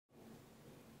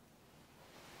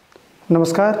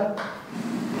Namaskar,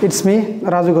 it's me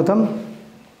Raju Gautam.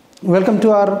 Welcome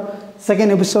to our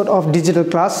second episode of digital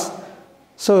class.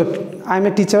 So I'm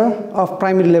a teacher of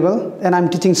primary level and I'm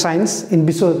teaching science in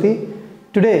Vishwa.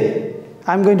 Today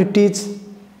I'm going to teach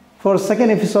for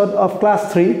second episode of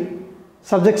class 3,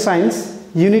 subject science,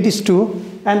 unit is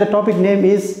 2, and the topic name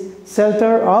is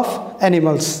shelter of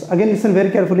animals. Again listen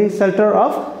very carefully, shelter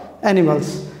of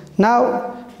animals.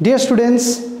 Now dear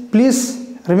students, please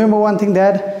remember one thing,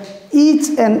 that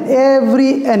each and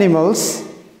every animals,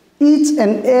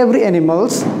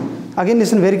 again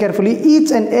listen very carefully,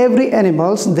 each and every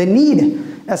animals, they need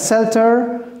a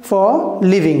shelter for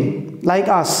living, like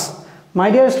us.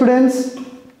 My dear students,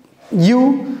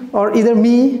 you or either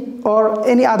me or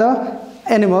any other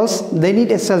animals, they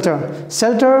need a shelter.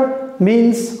 Shelter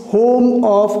means home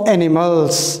of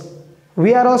animals.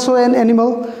 We are also an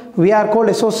animal. We are called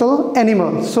a social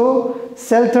animal. So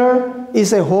shelter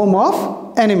is a home of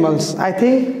animals. I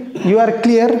think you are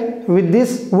clear with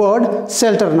this word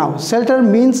shelter now. Shelter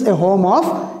means a home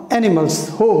of animals.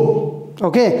 Home.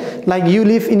 Okay. Like you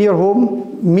live in your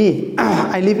home. Me,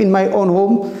 I live in my own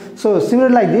home. So similar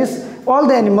like this, all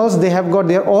the animals, they have got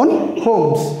their own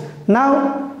homes.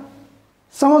 Now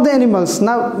some of the animals,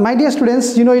 now my dear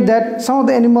students, you know that some of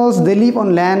the animals, they live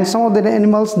on land, some of the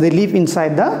animals, they live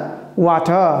inside the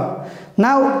water.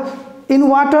 Now in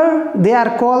water, they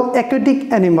are called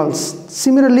aquatic animals.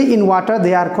 Similarly in water,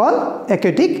 they are called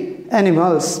aquatic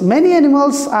animals. Many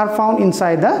animals are found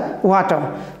inside the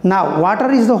water. Now water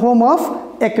is the home of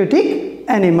aquatic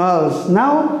animals.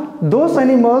 Now those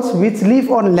animals which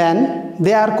live on land,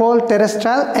 they are called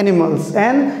terrestrial animals,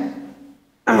 and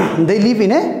they live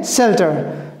in a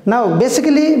shelter. Now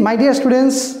basically my dear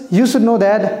students, you should know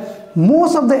that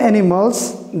most of the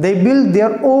animals, they build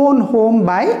their own home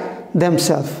by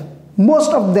themselves.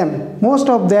 Most of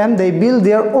them they build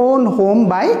their own home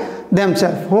by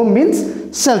themselves. Home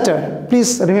means shelter.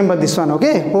 Please remember this one,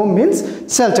 okay? Home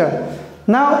means shelter.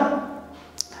 Now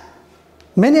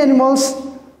many animals,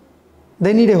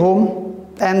 they need a home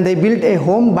and they build a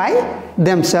home by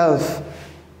themselves.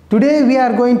 Today we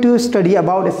are going to study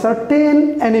about a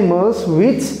certain animals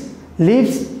which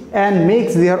lives and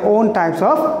makes their own types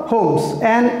of homes,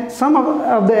 and some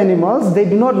of the animals, they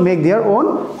do not make their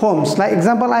own homes. Like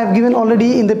example I have given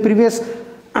already in the previous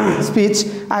speech.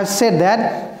 I have said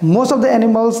that most of the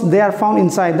animals, they are found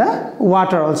inside the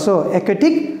water also.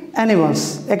 Aquatic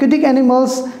animals, they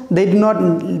do not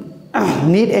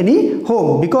need any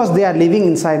home because they are living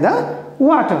inside the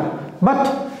water. But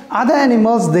other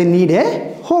animals, they need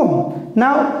a home.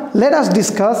 Now let us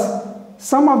discuss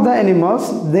some of the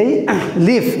animals, they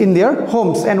live in their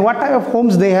homes and what type of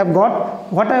homes they have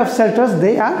got, what type of shelters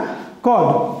they are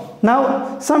called.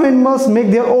 Now some animals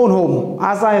make their own home.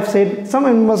 As I have said, some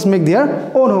animals make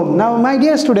their own home. Now my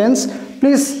dear students,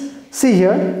 please see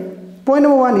here. Point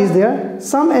number 1 is there.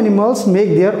 Some animals make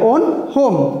their own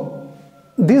home.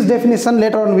 This definition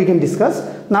later on we can discuss.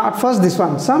 Now at first this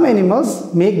one. Some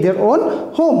animals make their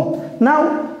own home.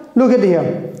 Now look at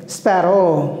here.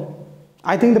 Sparrow.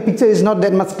 I think the picture is not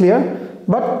that much clear,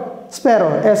 but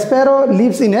sparrow. A sparrow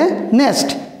lives in a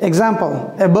nest.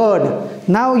 Example, a bird.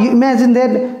 Now you imagine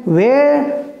that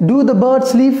where do the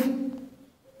birds live?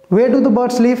 Where do the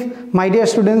birds live? My dear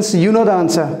students, you know the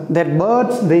answer. That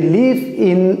birds, they live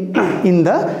in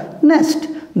the nest.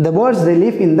 The birds, they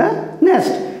live in the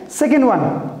nest. Second one,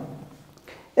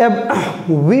 a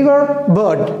weaver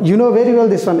bird. You know very well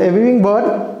this one. A weaving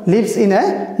bird lives in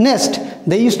a nest.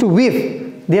 They used to weave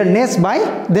their nest by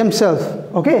themselves.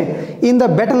 Okay, in the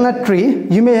betel tree,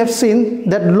 you may have seen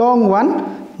that long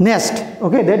one nest.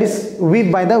 Okay, that is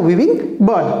weaved by the weaving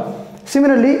bird.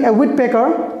 Similarly, a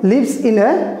woodpecker lives in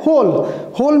a hole.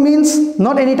 Hole means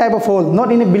not any type of hole,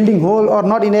 not in a building hole or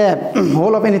not in a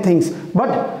hole of anything,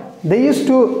 but they used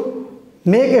to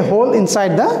make a hole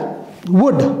inside the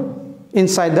wood.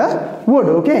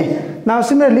 Okay. Now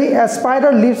similarly, a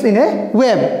spider lives in a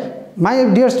web. My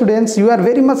dear students, you are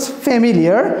very much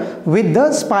familiar with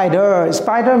the spider.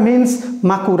 Spider means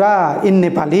makura in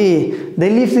Nepali. They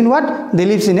live in what? They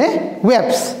live in a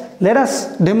webs. Let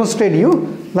us demonstrate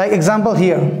you. Like example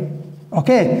here.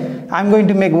 Okay, I'm going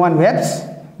to make one webs.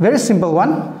 Very simple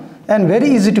one and very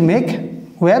easy to make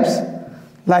webs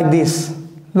like this.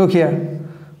 Look here.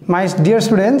 My dear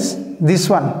students, this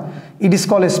one. It is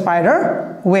called a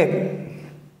spider web.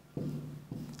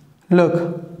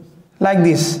 Look, like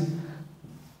this.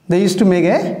 They used to make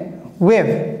a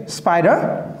web,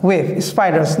 spider web.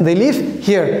 Spiders, they live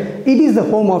here. It is the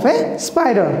home of a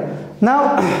spider.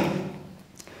 Now,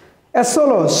 a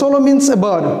swallow means a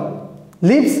bird,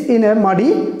 lives in a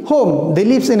muddy home. They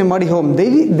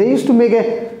used to make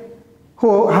a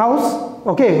house,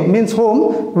 okay, means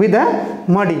home with a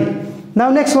muddy. Now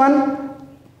next one,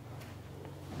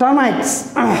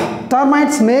 termites.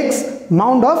 Termites makes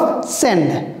mound of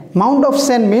sand. Mound of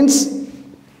sand means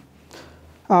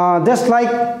just like,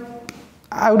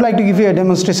 I would like to give you a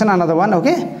demonstration, another one,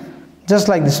 okay, just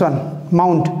like this one,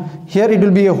 mound. Here it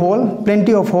will be a hole,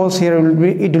 plenty of holes here,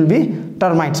 it will be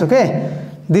termites, okay.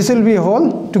 This will be a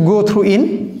hole to go through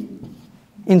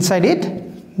inside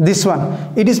it. This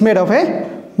one, it is made of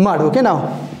a mud, okay.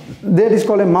 Now that is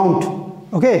called a mount,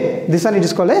 okay. This one it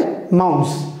is called a mounds.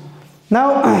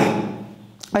 Now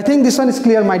I think this one is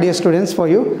clear, my dear students, for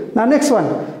you. Now next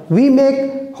one, we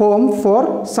make home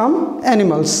for some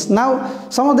animals. Now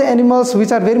some of the animals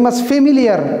which are very much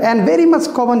familiar and very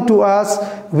much common to us,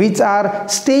 which are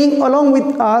staying along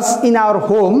with us in our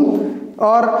home,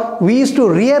 or we used to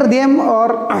rear them,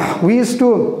 or we used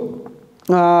to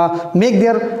make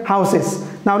their houses.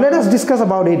 Now let us discuss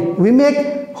about it. We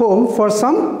make home for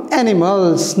some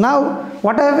animals. Now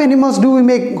what type of animals do we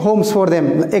make homes for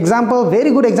them? Example,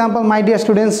 very good example, my dear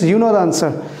students, you know the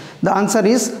answer. The answer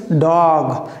is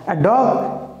dog. A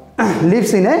dog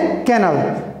lives in a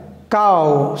kennel.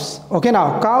 Cows, okay,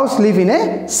 now cows live in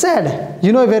a shed,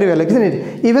 you know very well, isn't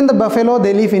it? Even the buffalo,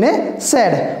 they live in a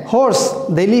shed. Horse,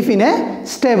 they live in a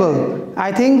stable.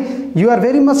 I think you are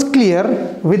very much clear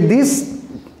with this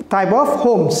type of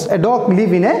homes. A dog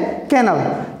live in a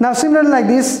kennel. Now similarly like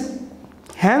this,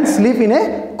 hens live in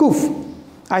a coop.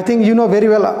 I think you know very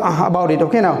well about it,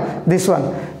 okay. Now this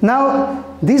one. Now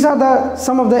these are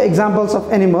some of the examples of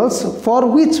animals for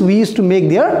which we used to make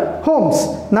their homes.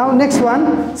 Now next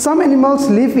one, some animals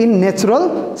live in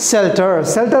natural shelter.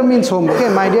 Shelter means home,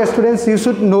 okay. My dear students, you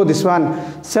should know this one.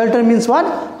 Shelter means what?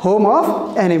 Home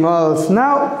of animals.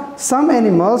 Now some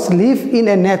animals live in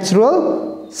a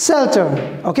natural shelter,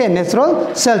 okay,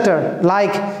 natural shelter.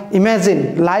 Like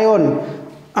imagine lion.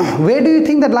 Where do you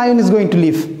think that lion is going to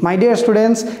live? My dear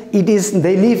students,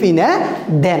 they live in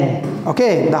a den,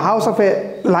 okay. The house of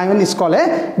a lion is called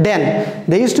a den.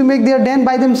 They used to make their den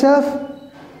by themselves?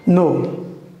 No,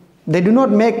 they do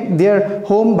not make their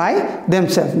home by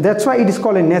themselves. That's why it is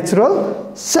called a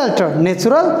natural shelter,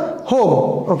 natural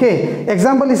home, okay.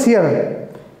 Example is here.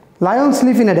 Lions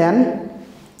live in a den.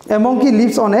 A monkey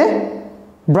lives on a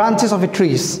branches of a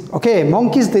trees, okay.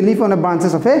 Monkeys, they live on the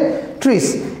branches of a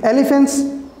trees.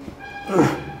 Elephants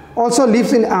also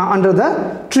lives in under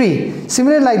the tree.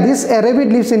 Similarly like this, a rabbit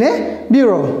lives in a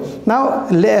burrow. Now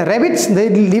rabbits, they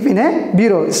live in a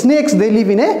burrow. Snakes, they live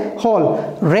in a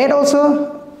hole. Rat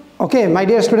also, okay, my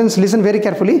dear students, listen very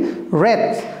carefully.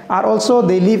 Rats are also,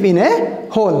 they live in a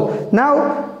hole.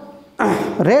 Now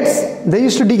rats, they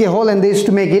used to dig a hole and they used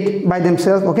to make it by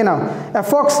themselves, okay. Now a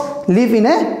fox live in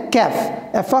a cave.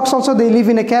 A fox also, they live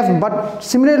in a cave. But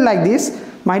similarly like this,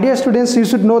 my dear students, you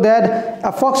should know that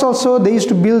a fox also, they used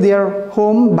to build their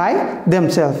home by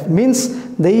themselves.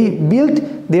 Means they built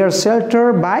their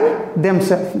shelter by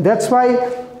themselves. That's why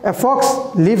a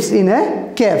fox lives in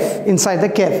a cave, inside the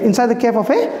cave of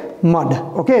a mud,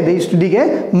 okay. They used to dig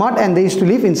a mud and they used to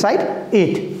live inside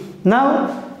it.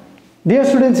 Now dear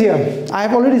students, here I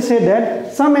have already said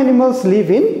that some animals live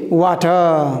in water,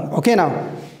 okay.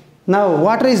 Now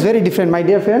water is very different, my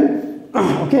dear friend.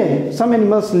 Okay, some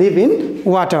animals live in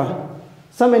water.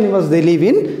 Some animals, they live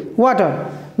in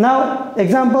water. Now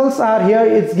examples are here.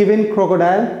 It's given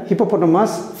crocodile,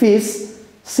 hippopotamus, fish,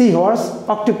 seahorse,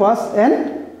 octopus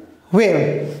and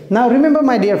whale. Now remember,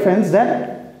 my dear friends,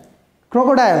 that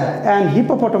crocodile and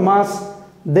hippopotamus,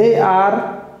 they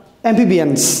are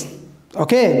amphibians,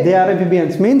 okay. They are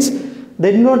amphibians, means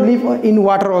they do not live in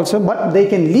water also, but they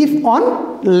can live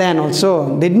on land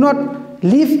also. They do not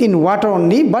live in water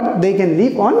only, but they can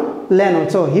live on land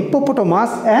also. Hippopotamus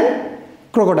and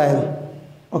crocodile,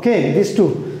 okay, these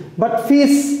two. But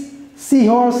fish,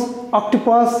 seahorse,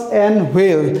 octopus and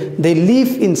whale, they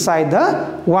live inside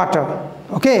the water,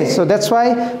 okay. So that's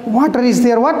why water is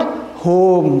their what?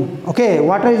 Home, okay.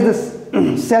 Water is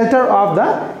the shelter of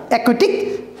the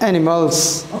aquatic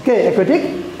animals, okay,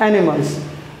 aquatic animals.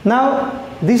 Now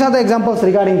these are the examples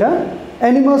regarding the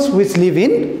animals which live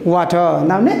in water.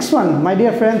 Now next one, my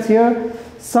dear friends, here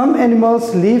some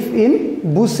animals live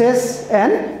in bushes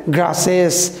and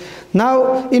grasses.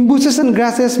 Now in bushes and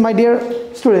grasses, my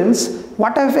dear students,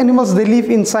 what type of animals they live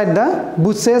inside the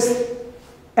bushes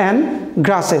and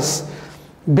grasses?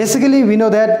 Basically we know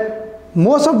that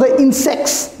most of the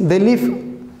insects, they live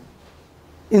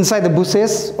inside the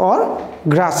bushes or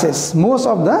grasses. Most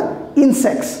of the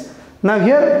insects. Now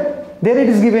here, there it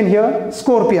is given here,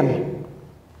 scorpion.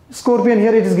 Scorpion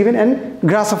here it is given, and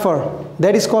grasshopper,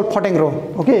 that is called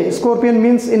potengro, okay. Scorpion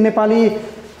means in Nepali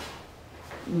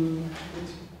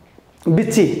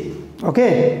bichi.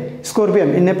 Okay,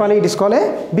 scorpion. In Nepali it is called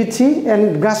a bichi,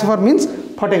 and grasshopper means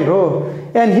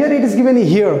photengro. And here it is given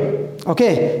here.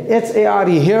 Okay,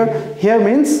 H-A-R-E here. Here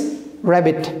means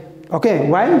rabbit. Okay,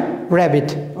 wild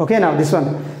rabbit. Okay, now this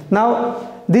one.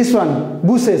 Now this one,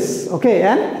 bushes. Okay,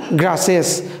 and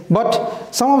grasses.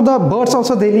 But some of the birds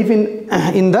also they live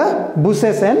in the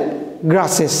bushes and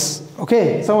grasses.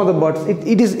 Okay, some of the birds.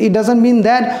 It doesn't mean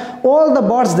that all the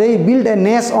birds they build a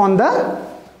nest on the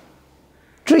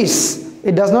trees.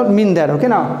 It does not mean that. Okay,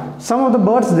 now some of the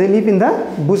birds they live in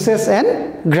the bushes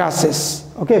and grasses.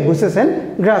 Okay, bushes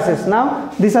and grasses.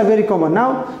 Now these are very common.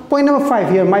 Now point number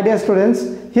 5 here, my dear students.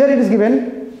 Here it is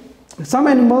given, some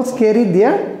animals carry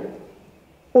their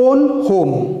own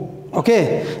home.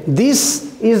 Okay,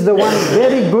 this is the one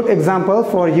very good example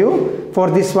for you for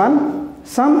this one.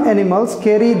 Some animals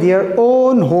carry their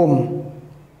own home.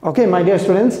 Okay, my dear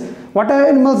students, what are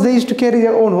animals they used to carry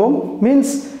their own home?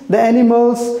 Means the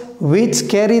animals which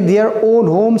carry their own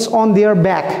homes on their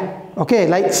back. Okay,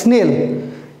 like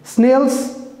snail.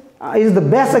 Snails is the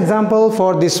best example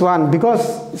for this one, because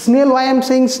snail, why I am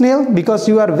saying snail? Because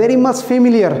you are very much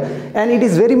familiar and it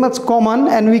is very much common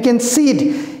and we can see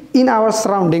it in our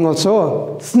surrounding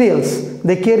also. Snails,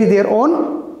 they carry their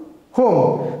own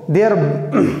home. They are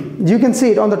you can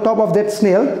see it on the top of that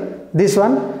snail. This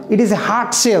one, it is a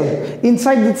hard shell.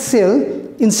 Inside this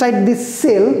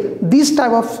shell, these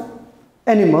type of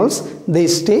animals they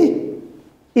stay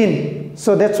in.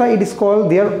 So that's why it is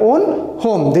called their own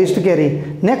home they used to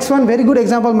carry. Next one, very good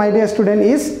example, my dear student,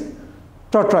 is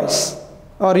tortoise,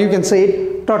 or you can say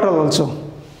it turtle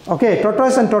also. Okay,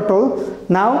 tortoise and turtle,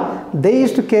 now they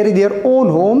used to carry their own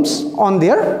homes on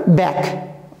their back.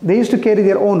 They used to carry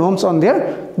their own homes on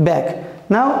their back.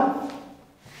 Now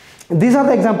these are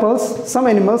the examples. Some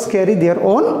animals carry their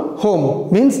own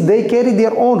home, means they carry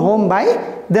their own home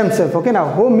by themselves. Okay,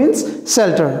 now home means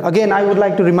shelter. Again, I would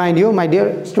like to remind you, my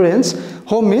dear students,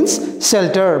 home means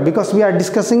shelter, because we are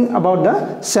discussing about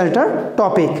the shelter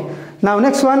topic. Now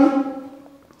next one,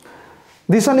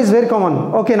 this one is very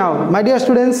common. Okay, now my dear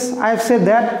students, I have said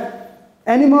that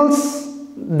animals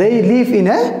they live in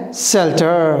a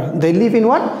shelter. They live in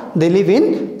what? They live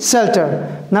in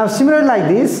shelter. Now similar like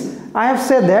this, I have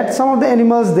said that some of the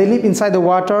animals they live inside the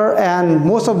water and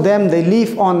most of them they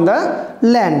live on the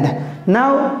land.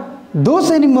 Now those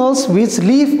animals which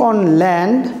live on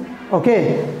land,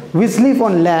 okay, which live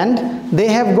on land, they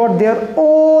have got their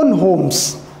own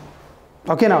homes.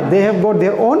 Okay, now they have got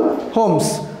their own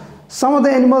homes. Some of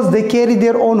the animals they carry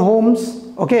their own homes.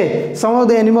 Okay, some of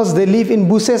the animals they live in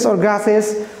bushes or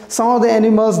grasses. Some of the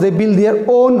animals they build their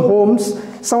own homes.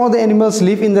 Some of the animals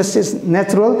live in the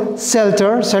natural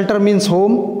shelter. Shelter means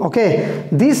home. Okay,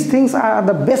 these things are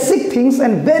the basic things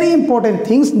and very important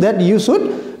things that you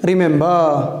should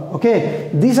remember. Okay,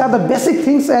 these are the basic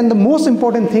things, and the most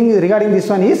important thing regarding this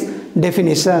one is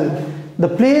definition. The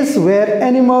place where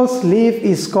animals live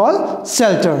is called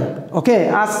shelter. Okay,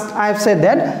 as I have said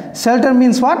that shelter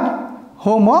means what?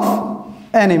 Home of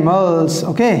animals.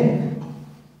 Okay,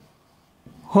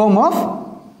 home of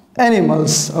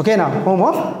animals. Okay, now home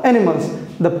of animals.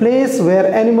 The place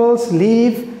where animals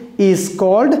live is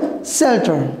called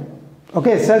shelter.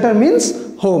 Okay, shelter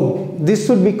means home. This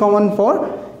should be common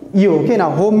for you. Okay, now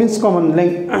home means common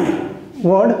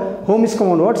word. Home is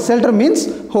common word. Shelter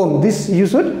means home. This you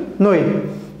should know it.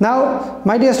 Now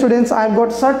my dear students, I have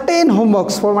got certain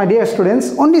homeworks for my dear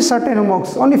students. Only certain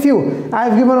homeworks, only few. I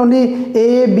have given only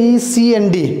A, B, C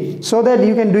and D, so that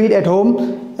you can do it at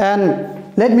home and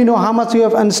let me know how much you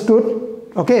have understood,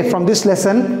 okay, from this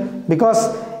lesson.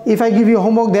 Because if I give you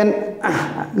homework, then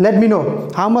let me know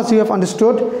how much you have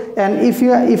understood, and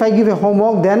if I give you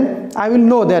homework, then I will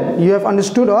know that you have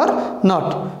understood or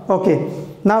not. Okay,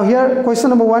 now here question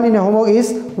number 1 in your homework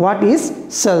is, what is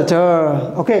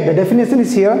shelter? Okay, the definition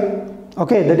is here.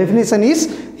 Okay, the definition is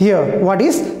here. What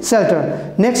is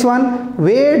shelter? Next one,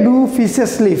 where do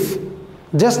fishes live?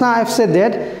 Just now I have said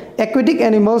that aquatic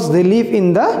animals they live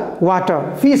in the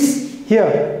water. Fish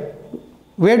here,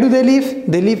 where do they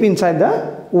live? They live inside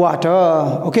the water.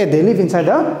 Okay, they live inside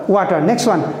the water. Next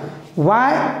one,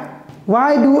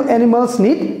 why do animals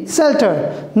need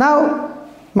shelter? Now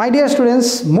my dear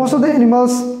students, most of the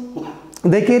animals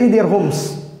they carry their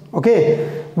homes.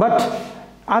 Okay, but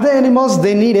other animals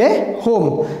they need a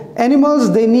home.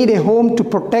 Animals they need a home to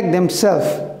protect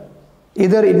themselves.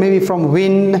 Either it may be from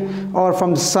wind or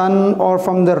from the sun or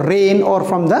from the rain or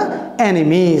from the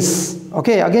enemies.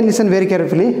 Okay, again listen very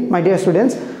carefully, my dear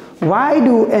students. Why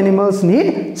do animals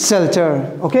need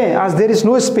shelter? Okay, as there is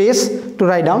no space to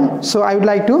write down, so I would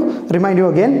like to remind you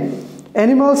again.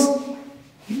 Animals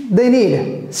they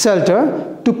need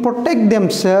shelter to protect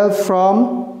themselves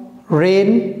from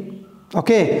rain,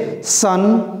 okay,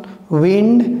 sun,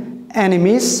 wind,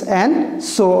 enemies, and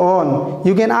so on.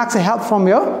 You can ask help from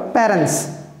your parents.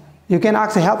 You can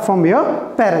ask help from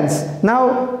your parents.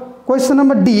 Now, question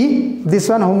number D, this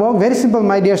one homework, very simple,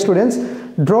 my dear students.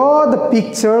 Draw the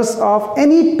pictures of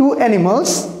any two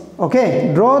animals.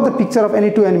 Okay, draw the picture of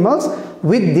any two animals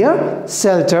with their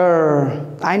shelter.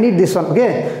 I need this one,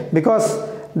 okay, because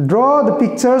draw the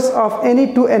pictures of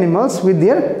any two animals with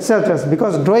their shelters,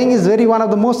 because drawing is one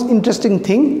of the most interesting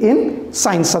thing in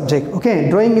science subject. Okay,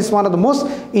 drawing is one of the most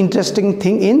interesting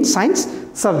thing in science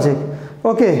subject.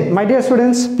 Okay, my dear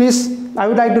students, please, I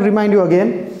would like to remind you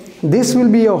again, this will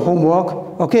be your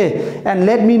homework, okay, and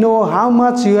let me know how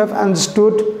much you have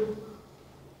understood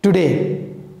today.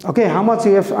 Okay, how much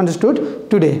you have understood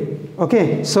today.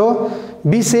 Okay, so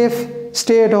be safe,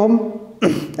 stay at home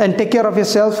and take care of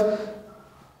yourself.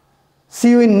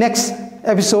 See you in next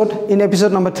episode, in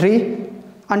episode number 3.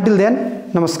 Until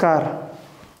then, namaskar.